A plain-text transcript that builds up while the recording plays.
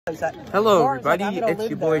Hello everybody, it's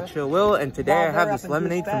your boy Chill Will, and today I have this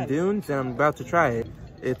lemonade from Dunes and I'm about to try it.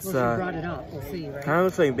 It's kind of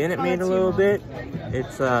looks like Minute Maid a little bit.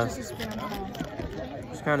 It's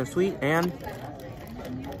kind of sweet, and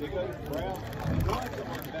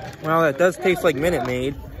well, it does taste like Minute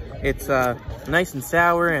Maid. It's nice and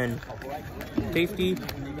sour and tasty.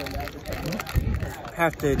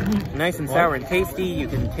 Nice and sour and tasty. You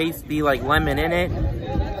can taste the lemon in it.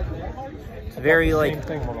 It's very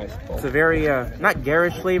it's a very not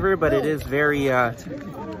garish flavor, but it is very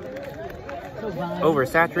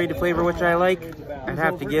oversaturated flavor, which I like. I'd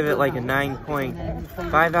have to give it like a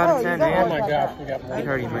 9.5 out of 10, man. Oh my gosh, we got my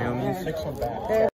homies.